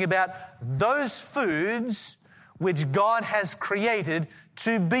 speaking about those foods which God has created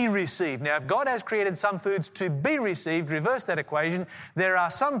to be received. Now, if God has created some foods to be received, reverse that equation, there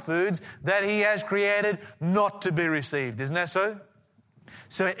are some foods that He has created not to be received. Isn't that so?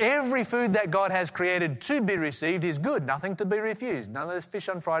 So every food that God has created to be received is good, nothing to be refused. None of this fish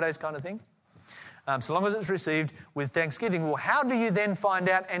on Fridays kind of thing. So long as it's received with thanksgiving. Well, how do you then find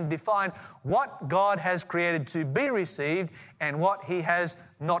out and define what God has created to be received and what He has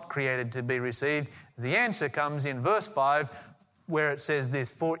not created to be received? The answer comes in verse 5 where it says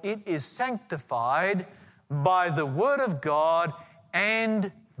this, "For it is sanctified by the word of God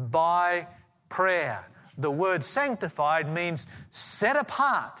and by prayer." The word sanctified means set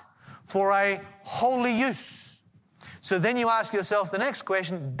apart for a holy use. So then you ask yourself the next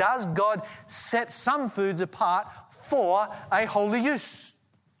question, does God set some foods apart for a holy use?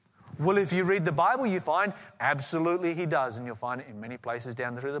 Well, if you read the Bible, you find absolutely he does, and you'll find it in many places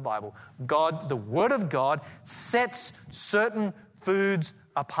down through the Bible. God, the Word of God, sets certain foods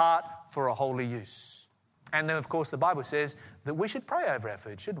apart for a holy use. And then, of course, the Bible says that we should pray over our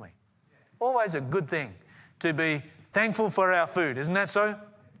food, shouldn't we? Always a good thing to be thankful for our food, isn't that so?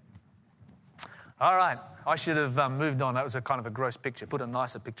 All right, I should have moved on. That was a kind of a gross picture. Put a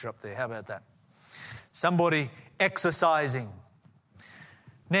nicer picture up there. How about that? Somebody exercising.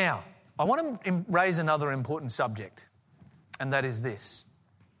 Now, I want to raise another important subject, and that is this.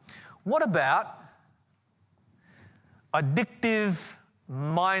 What about addictive,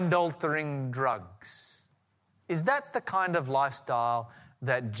 mind-altering drugs? Is that the kind of lifestyle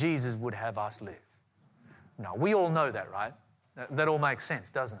that Jesus would have us live? No, we all know that, right? That all makes sense,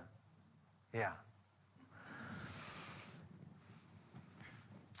 doesn't it? Yeah.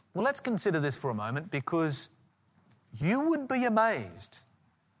 Well, let's consider this for a moment, because you would be amazed.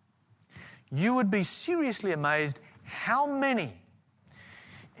 You would be seriously amazed how many.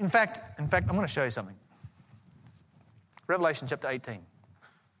 In fact, I'm going to show you something. Revelation chapter 18.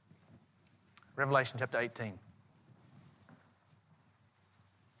 Revelation chapter 18.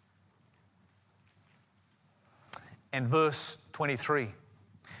 And verse 23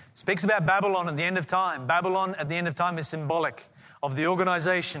 speaks about Babylon at the end of time. Babylon at the end of time is symbolic of the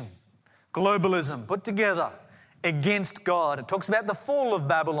organization, globalism, put together against God. It talks about the fall of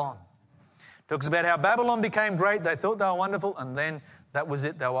Babylon. It talks about how Babylon became great. They thought they were wonderful, and then that was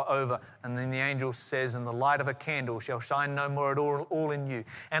it. They were over. And then the angel says, and the light of a candle shall shine no more at all in you.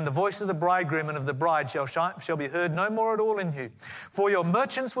 And the voice of the bridegroom and of the bride shall be heard no more at all in you. For your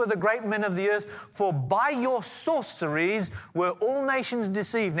merchants were the great men of the earth, for by your sorceries were all nations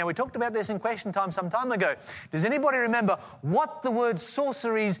deceived. Now, we talked about this in question time some time ago. Does anybody remember what the word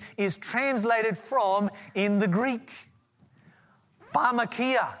sorceries is translated from in the Greek?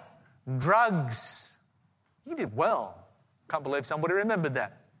 Pharmakia, drugs. You did well. Can't believe somebody remembered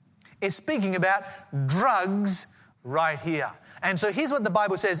that. It's speaking about drugs right here. And so here's what the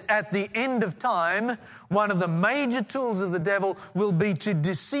Bible says. At the end of time, one of the major tools of the devil will be to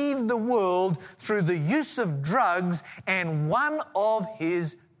deceive the world through the use of drugs, and one of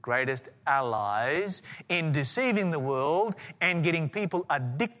his greatest allies in deceiving the world and getting people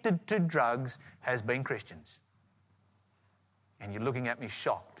addicted to drugs has been Christians. And you're looking at me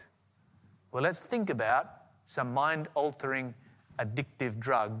shocked. Well, let's think about some mind-altering, addictive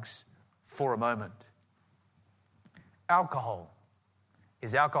drugs for a moment. Alcohol.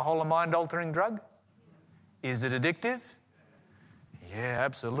 Is alcohol a mind-altering drug? Is it addictive? Yeah,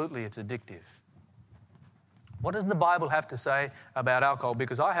 absolutely, it's addictive. What does the Bible have to say about alcohol?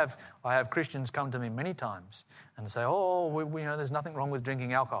 Because I have Christians come to me many times and say, we there's nothing wrong with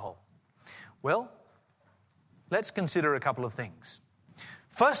drinking alcohol. Well, let's consider a couple of things.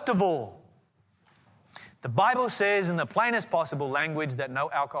 First of all, the Bible says in the plainest possible language that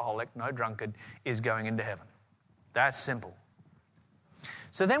no alcoholic, no drunkard is going into heaven. That's simple.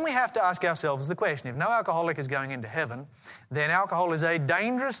 So then we have to ask ourselves the question, if no alcoholic is going into heaven, then alcohol is a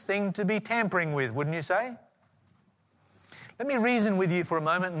dangerous thing to be tampering with, wouldn't you say? Let me reason with you for a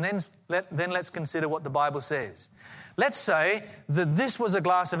moment, and then let's consider what the Bible says. Let's say that this was a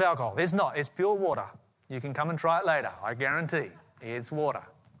glass of alcohol. It's not. It's pure water. You can come and try it later. I guarantee. It's water.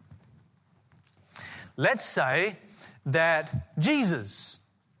 Let's say that Jesus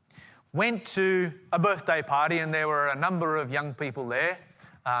went to a birthday party and there were a number of young people there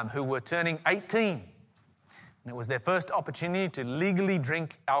who were turning 18. And it was their first opportunity to legally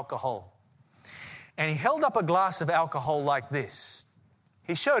drink alcohol. And he held up a glass of alcohol like this.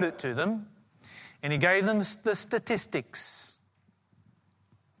 He showed it to them and he gave them the statistics.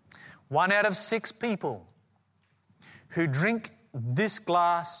 1 out of 6 people who drink this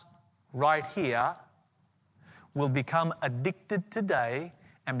glass right here will become addicted today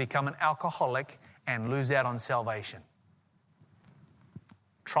and become an alcoholic and lose out on salvation.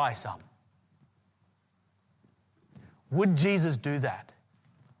 Try some. Would Jesus do that?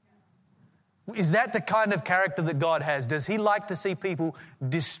 Is that the kind of character that God has? Does he like to see people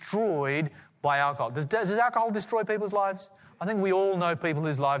destroyed by alcohol? Does alcohol destroy people's lives? I think we all know people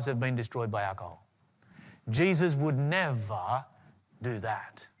whose lives have been destroyed by alcohol. Jesus would never do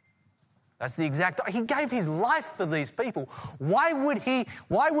that. That's the exact. He gave his life for these people. Why would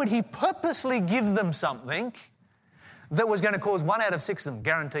he purposely give them something that was going to cause 1 out of 6 of them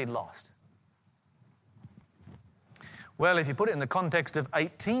guaranteed lost? Well, if you put it in the context of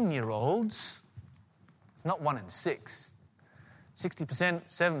 18-year-olds, it's not 1 in 6. 60%,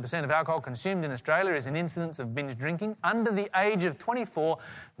 7% of alcohol consumed in Australia is an incidence of binge drinking. Under the age of 24,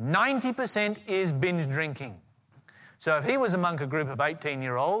 90% is binge drinking. So if he was among a group of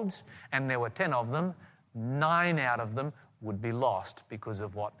 18-year-olds and there were 10 of them, 9 out of them would be lost because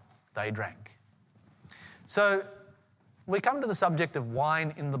of what they drank. So we come to the subject of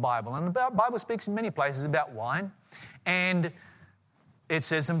wine in the Bible. And the Bible speaks in many places about wine. And it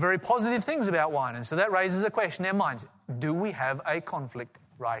says some very positive things about wine. And so that raises a question in our minds. Do we have a conflict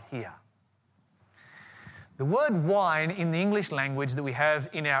right here? The word wine in the English language that we have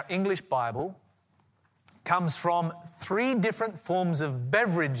in our English Bible comes from 3 different forms of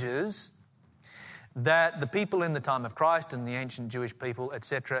beverages that the people in the time of Christ and the ancient Jewish people,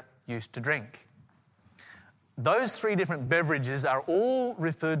 etc., used to drink. Those 3 different beverages are all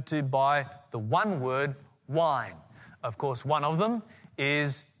referred to by the one word, wine. Of course, one of them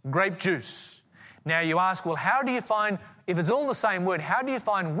is grape juice. Now you ask, well, how do you find, if it's all the same word, how do you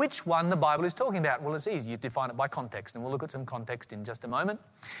find which one the Bible is talking about? Well, it's easy. You define it by context, and we'll look at some context in just a moment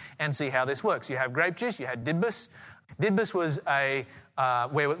and see how this works. You have grape juice, you had didbus. Didbus was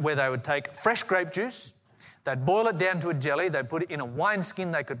where they would take fresh grape juice, they'd boil it down to a jelly, they'd put it in a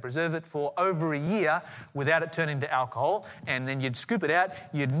wineskin, they could preserve it for over a year without it turning to alcohol, and then you'd scoop it out,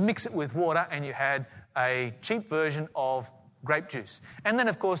 you'd mix it with water, and you had a cheap version of grape juice. And then,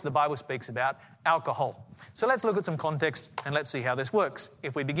 of course, the Bible speaks about alcohol. So let's look at some context and let's see how this works.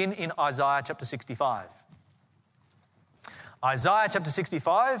 If we begin in Isaiah chapter 65. Isaiah chapter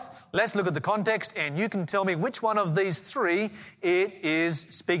 65, let's look at the context and you can tell me which one of these 3 it is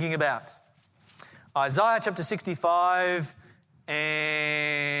speaking about. Isaiah chapter 65,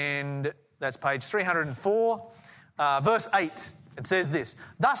 and that's page 304, verse 8. It says this,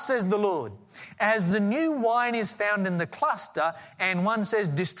 "Thus says the Lord, as the new wine is found in the cluster, and one says,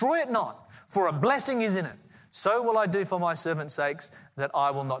 destroy it not, for a blessing is in it, so will I do for my servants' sakes, that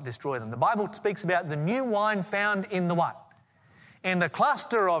I will not destroy them." The Bible speaks about the new wine found in the what? In the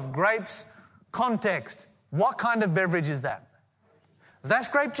cluster of grapes context. What kind of beverage is that? That's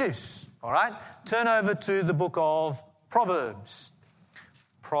grape juice, all right? Turn over to the book of Proverbs.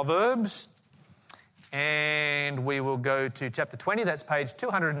 Proverbs. And we will go to chapter 20, that's page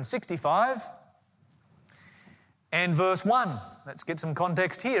 265, and verse 1. Let's get some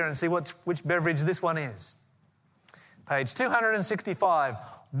context here and see which beverage this one is. Page 265.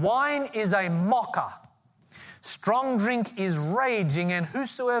 "Wine is a mocker. Strong drink is raging, and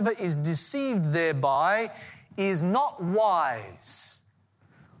whosoever is deceived thereby is not wise."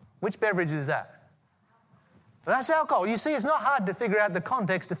 Which beverage is that? Well, that's alcohol. You see, it's not hard to figure out the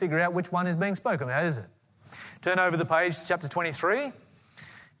context to figure out which one is being spoken about, is it? Turn over the page to chapter 23.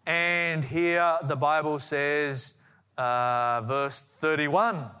 And here the Bible says, verse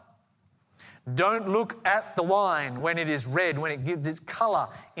 31, "Don't look at the wine when it is red, when it gives its colour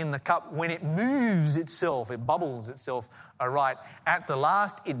in the cup, when it moves itself, it bubbles itself aright. At the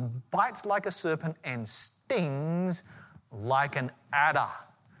last it bites like a serpent and stings like an adder."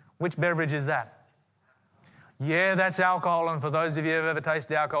 Which beverage is that? Yeah, that's alcohol, and for those of you who have ever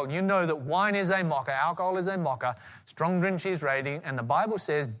tasted alcohol, you know that wine is a mocker, alcohol is a mocker, strong drink is raging, and the Bible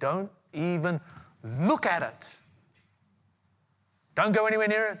says don't even look at it. Don't go anywhere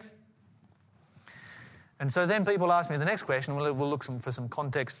near it. And so then people ask me the next question, we'll look for some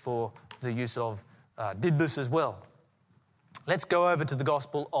context for the use of didbus as well. Let's go over to the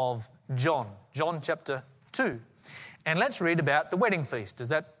Gospel of John, John chapter 2, and let's read about the wedding feast. Does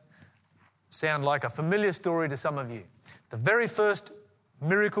that sound like a familiar story to some of you? The very first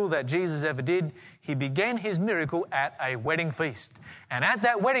miracle that Jesus ever did, he began his miracle at a wedding feast. And at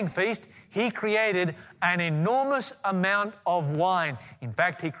that wedding feast, he created an enormous amount of wine. In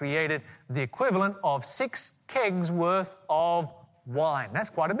fact, he created the equivalent of 6 kegs worth of wine. That's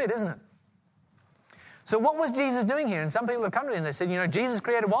quite a bit, isn't it? So what was Jesus doing here? And some people have come to him and they said, Jesus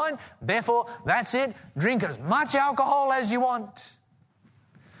created wine, therefore that's it. Drink as much alcohol as you want.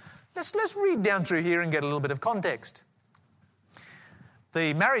 Let's read down through here and get a little bit of context.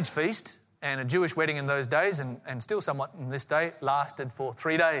 The marriage feast and a Jewish wedding in those days, and still somewhat in this day, lasted for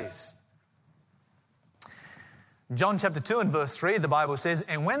 3 days. John chapter 2 and verse 3, the Bible says,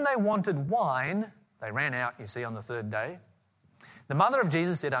 "And when they wanted wine, they ran out, you see, on the 3rd day. The mother of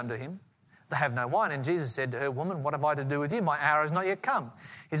Jesus said unto him, They have no wine. And Jesus said to her, Woman, what have I to do with you? My hour has not yet come.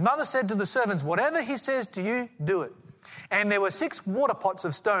 His mother said to the servants, Whatever he says to you, do it. And there were 6 water pots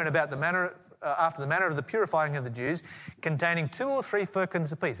of stone about the manner after the manner of the purifying of the Jews, containing 2 or 3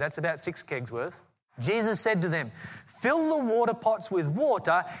 firkins apiece." That's about 6 kegs worth. Jesus said to them, "Fill the water pots with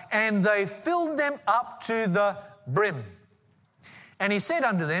water," and they filled them up to the brim. And he said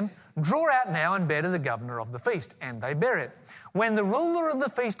unto them, "Draw out now and bear to the governor of the feast." And they bear it. When the ruler of the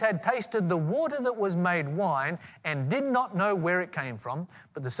feast had tasted the water that was made wine and did not know where it came from,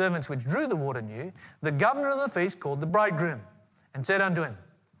 but the servants which drew the water knew, the governor of the feast called the bridegroom and said unto him,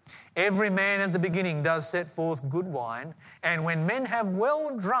 "Every man at the beginning does set forth good wine, and when men have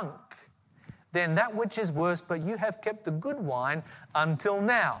well drunk, then that which is worse, but you have kept the good wine until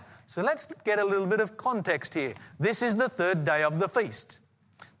now." So let's get a little bit of context here. This is the third day of the feast.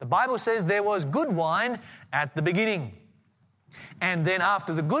 The Bible says there was good wine at the beginning. And then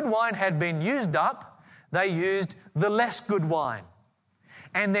after the good wine had been used up, they used the less good wine.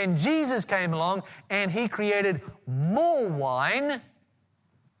 And then Jesus came along and he created more wine,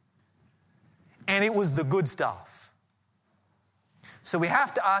 and it was the good stuff. So we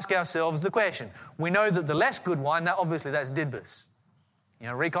have to ask ourselves the question. We know that the less good wine, obviously that's didbus.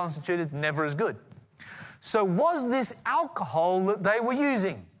 Reconstituted, never as good. So was this alcohol that they were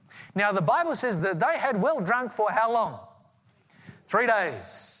using? Now the Bible says that they had well drunk for how long? 3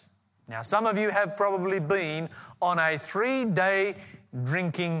 days. Now some of you have probably been on a 3-day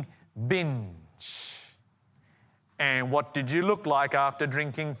drinking binge. And what did you look like after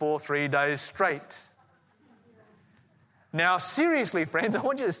drinking for 3 days straight? Now seriously, friends, I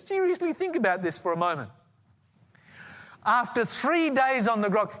want you to seriously think about this for a moment. After 3 days on the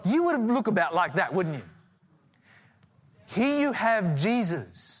grog, you would look about like that, wouldn't you? Here you have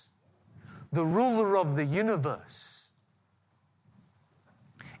Jesus, the ruler of the universe.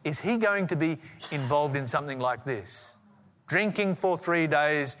 Is he going to be involved in something like this? Drinking for 3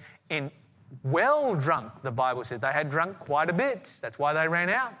 days, well drunk, the Bible says. They had drunk quite a bit. That's why they ran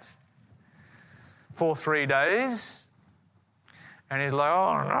out. For 3 days. And he's like,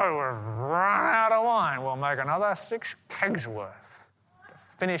 "Oh no, we've run out of wine. We'll make another 6 kegs worth to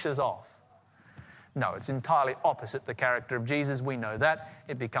finish us off." No, it's entirely opposite the character of Jesus. We know that.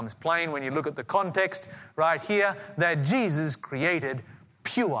 It becomes plain when you look at the context right here that Jesus created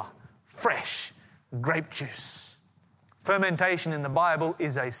pure, fresh grape juice. Fermentation in the Bible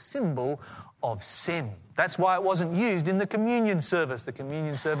is a symbol of sin. That's why it wasn't used in the communion service. The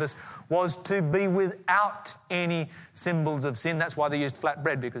communion service was to be without any symbols of sin. That's why they used flat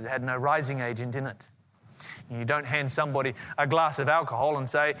bread, because it had no rising agent in it. You don't hand somebody a glass of alcohol and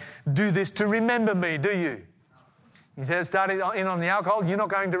say, "Do this to remember me," do you? You say, "Start in on the alcohol," you're not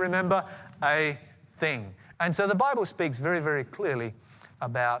going to remember a thing. And so the Bible speaks very, very clearly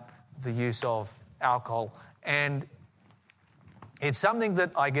about the use of alcohol. And it's something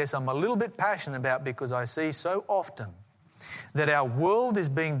that I guess I'm a little bit passionate about, because I see so often that our world is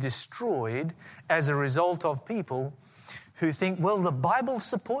being destroyed as a result of people who think, well, the Bible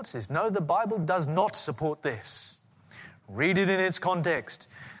supports this. No, the Bible does not support this. Read it in its context.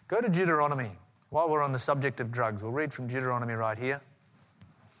 Go to Deuteronomy. While we're on the subject of drugs, we'll read from Deuteronomy right here.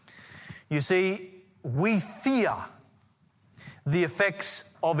 You see, we fear the effects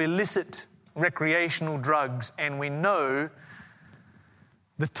of illicit recreational drugs, and we know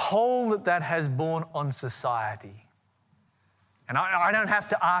the toll that has borne on society. And I don't have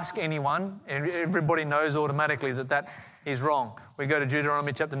to ask anyone. Everybody knows automatically that is wrong. We go to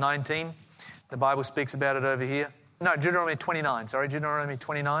Deuteronomy chapter 19. The Bible speaks about it over here. No, Deuteronomy 29. Deuteronomy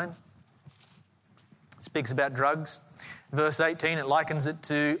 29 speaks about drugs. Verse 18, it likens it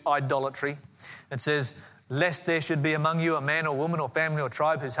to idolatry. It says, "Lest there should be among you a man or woman or family or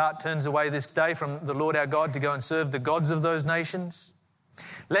tribe whose heart turns away this day from the Lord our God to go and serve the gods of those nations.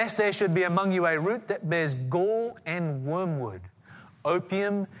 Lest there should be among you a root that bears gall and wormwood,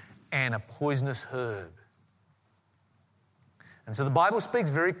 opium and a poisonous herb." And so the Bible speaks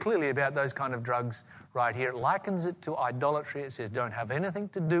very clearly about those kind of drugs right here. It likens it to idolatry. It says don't have anything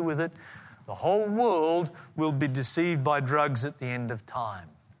to do with it. The whole world will be deceived by drugs at the end of time.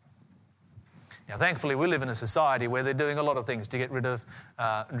 Now, thankfully, we live in a society where they're doing a lot of things to get rid of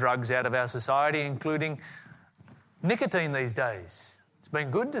drugs out of our society, including nicotine these days. It's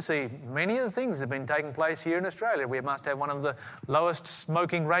been good to see many of the things that have been taking place here in Australia. We must have one of the lowest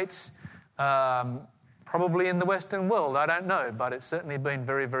smoking rates probably in the Western world. I don't know, but it's certainly been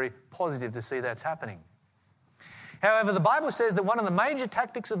very, very positive to see that's happening. However, the Bible says that one of the major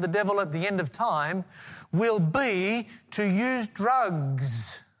tactics of the devil at the end of time will be to use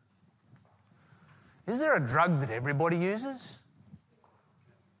drugs. Is there a drug that everybody uses?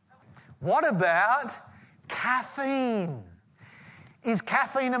 What about caffeine? Is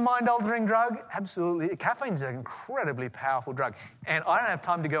caffeine a mind-altering drug? Absolutely. Caffeine is an incredibly powerful drug. And I don't have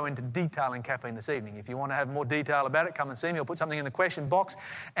time to go into detail in caffeine this evening. If you want to have more detail about it, come and see me. I'll put something in the question box.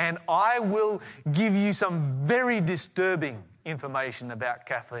 And I will give you some very disturbing information about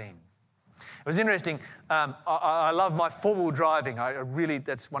caffeine. It was interesting. I love my four-wheel driving.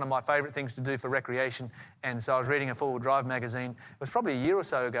 That's one of my favourite things to do for recreation. And so I was reading a four-wheel drive magazine. It was probably a year or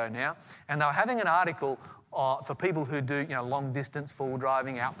so ago now. And they were having an article for people who do, long-distance four-wheel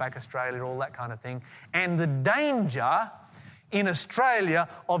driving, outback Australia, all that kind of thing. And the danger in Australia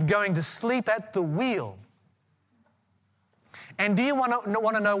of going to sleep at the wheel. And do you want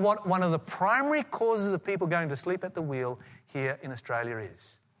to know what one of the primary causes of people going to sleep at the wheel here in Australia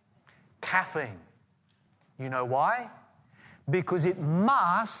is? Caffeine. You know why? Because it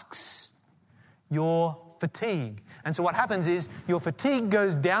masks your fatigue. And so what happens is your fatigue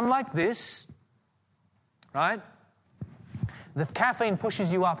goes down like this, right? The caffeine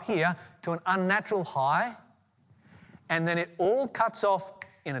pushes you up here to an unnatural high, and then it all cuts off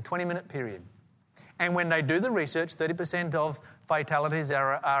in a 20-minute period. And when they do the research, 30% of fatalities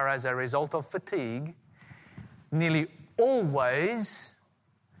are as a result of fatigue. Nearly always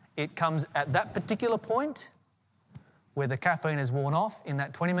it comes at that particular point where the caffeine is worn off. In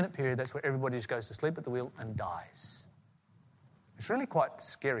that 20-minute period, that's where everybody just goes to sleep at the wheel and dies. It's really quite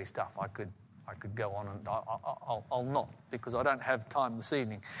scary stuff. I could go on, and I'll not, because I don't have time this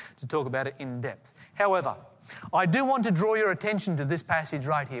evening to talk about it in depth. However, I do want to draw your attention to this passage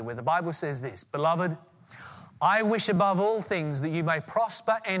right here where the Bible says this: "Beloved, I wish above all things that you may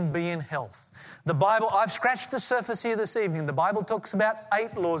prosper and be in health." The Bible, I've scratched the surface here this evening. The Bible talks about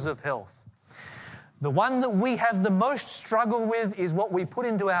 8 laws of health. The one that we have the most struggle with is what we put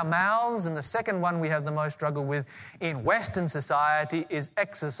into our mouths, and the second one we have the most struggle with in Western society is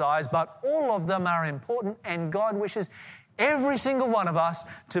exercise, but all of them are important, and God wishes every single one of us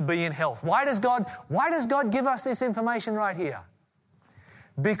to be in health. Why does God give us this information right here?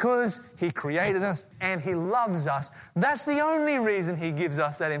 Because He created us and He loves us. That's the only reason He gives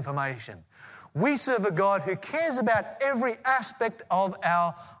us that information. We serve a God who cares about every aspect of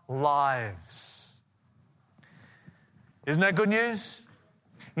our lives. Isn't that good news?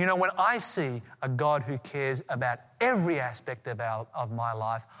 When I see a God who cares about every aspect of my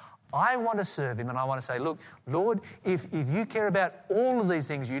life, I want to serve Him, and I want to say, look, Lord, if you care about all of these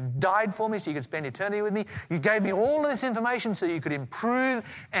things, you died for me so you could spend eternity with me, you gave me all of this information so you could improve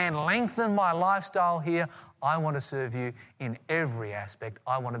and lengthen my lifestyle here, I want to serve you in every aspect.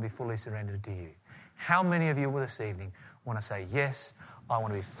 I want to be fully surrendered to you. How many of you this evening want to say, yes, I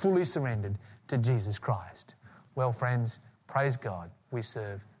want to be fully surrendered to Jesus Christ? Well, friends, praise God. We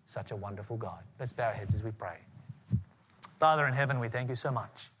serve such a wonderful God. Let's bow our heads as we pray. Father in heaven, we thank you so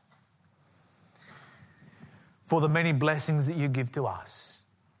much for the many blessings that you give to us.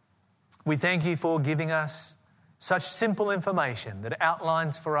 We thank you for giving us such simple information that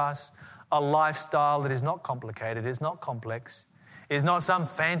outlines for us a lifestyle that is not complicated, is not complex, is not some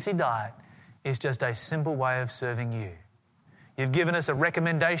fancy diet. It's just a simple way of serving you. You've given us a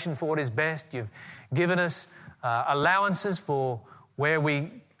recommendation for what is best. You've given us allowances for where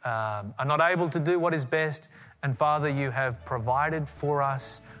we are not able to do what is best. And Father, you have provided for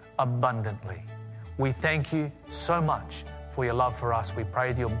us abundantly. We thank you so much for your love for us. We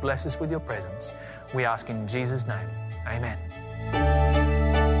pray that you'll bless us with your presence. We ask in Jesus' name. Amen.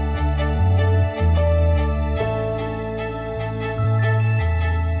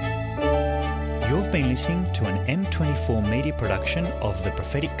 You've been listening to an M24 media production of The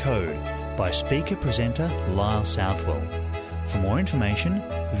Prophetic Code by speaker-presenter Lyle Southwell. For more information,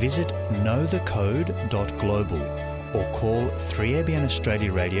 visit knowthecode.global or call 3ABN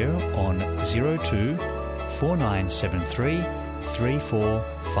Australia Radio on 02 4973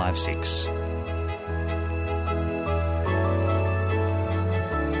 3456.